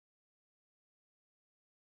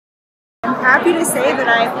I'm happy to say that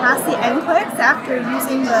I passed the NCLEX after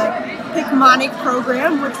using the Picmonic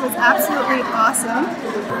program, which was absolutely awesome.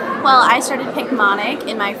 Well, I started Picmonic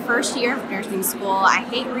in my first year of nursing school. I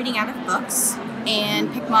hate reading out of books, and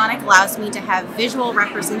Picmonic allows me to have visual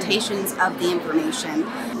representations of the information.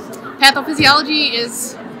 Pathophysiology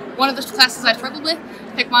is one of the classes I struggled with.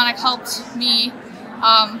 Picmonic helped me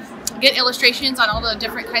get illustrations on all the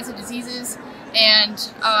different kinds of diseases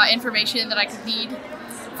and information that I could need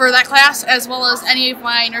for that class, as well as any of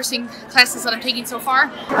my nursing classes that I'm taking so far.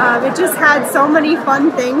 It just had so many fun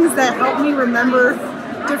things that helped me remember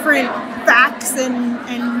different facts and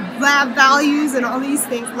lab values and all these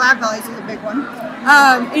things. Lab values is a big one.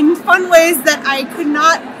 In fun ways that I could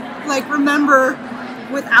not remember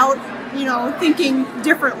without thinking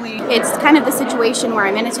differently. It's kind of the situation where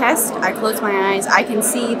I'm in a test, I close my eyes, I can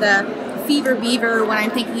see the fever beaver when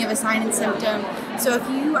I'm thinking of a sign and symptom. So if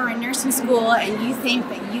you are in nursing school and you think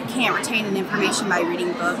that you can't retain an information by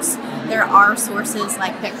reading books, there are sources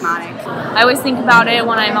like Picmonic. I always think about it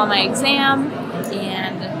when I'm on my exam,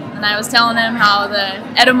 and I was telling them how the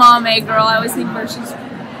edamame girl, I always think where she's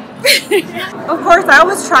Of course, I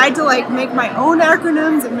always tried to make my own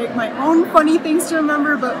acronyms and make my own funny things to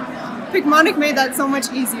remember, but Picmonic made that so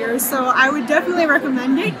much easier. So I would definitely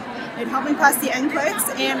recommend it. It helped me pass the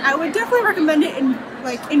NCLEX, and I would definitely recommend it in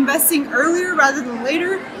investing earlier rather than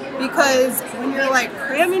later, because when you're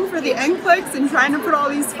cramming for the NCLEX and trying to put all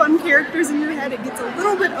these fun characters in your head, it gets a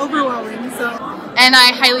little bit overwhelming. So. And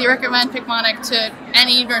I highly recommend Picmonic to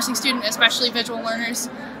any nursing student, especially visual learners.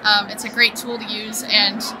 It's a great tool to use,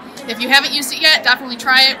 and if you haven't used it yet, definitely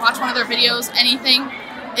try it. Watch one of their videos, anything.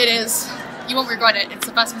 It is, you won't regret it. It's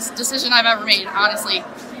the best decision I've ever made, honestly.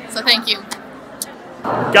 So thank you.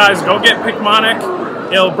 Guys, go get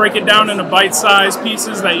Picmonic. It'll break it down into bite-sized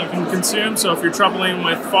pieces that you can consume. So if you're troubling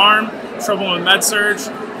with troubling with Med-Surg,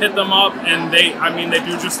 hit them up, and they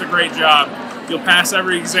do just a great job. You'll pass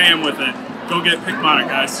every exam with it. Go get Picmonic,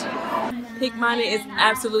 guys. Picmonic is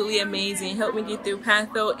absolutely amazing. Helped me get through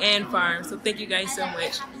Patho and Pharm. So thank you guys so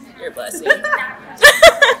much. You're a blessing.